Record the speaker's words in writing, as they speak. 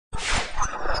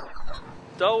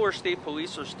Delaware State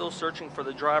Police are still searching for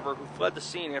the driver who fled the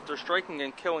scene after striking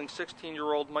and killing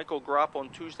 16-year-old Michael Gropp on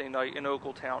Tuesday night in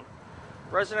Ogletown.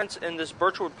 Residents in this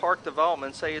Birchwood Park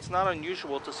development say it's not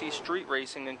unusual to see street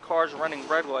racing and cars running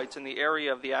red lights in the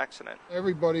area of the accident.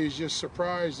 Everybody's just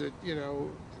surprised that,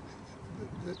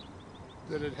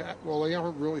 well, they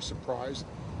aren't really surprised.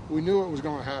 We knew it was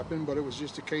going to happen, but it was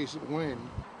just a case of when.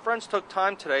 Friends took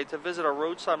time today to visit a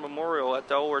roadside memorial at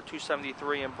Delaware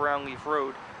 273 and Brownleaf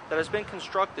Road that has been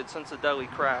constructed since the deadly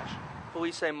crash.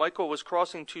 Police say Michael was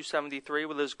crossing 273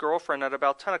 with his girlfriend at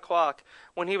about 10 o'clock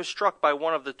when he was struck by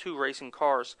one of the two racing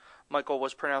cars. Michael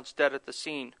was pronounced dead at the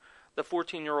scene. The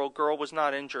 14-year-old girl was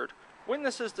not injured.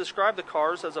 Witnesses described the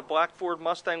cars as a black Ford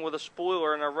Mustang with a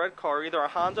spoiler and a red car, either a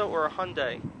Honda or a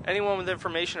Hyundai. Anyone with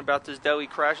information about this deadly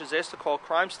crash is asked to call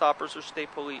Crime Stoppers or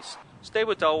State Police. Stay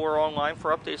with Delaware Online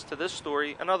for updates to this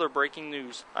story and other breaking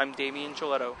news. I'm Damian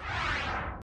Giletto.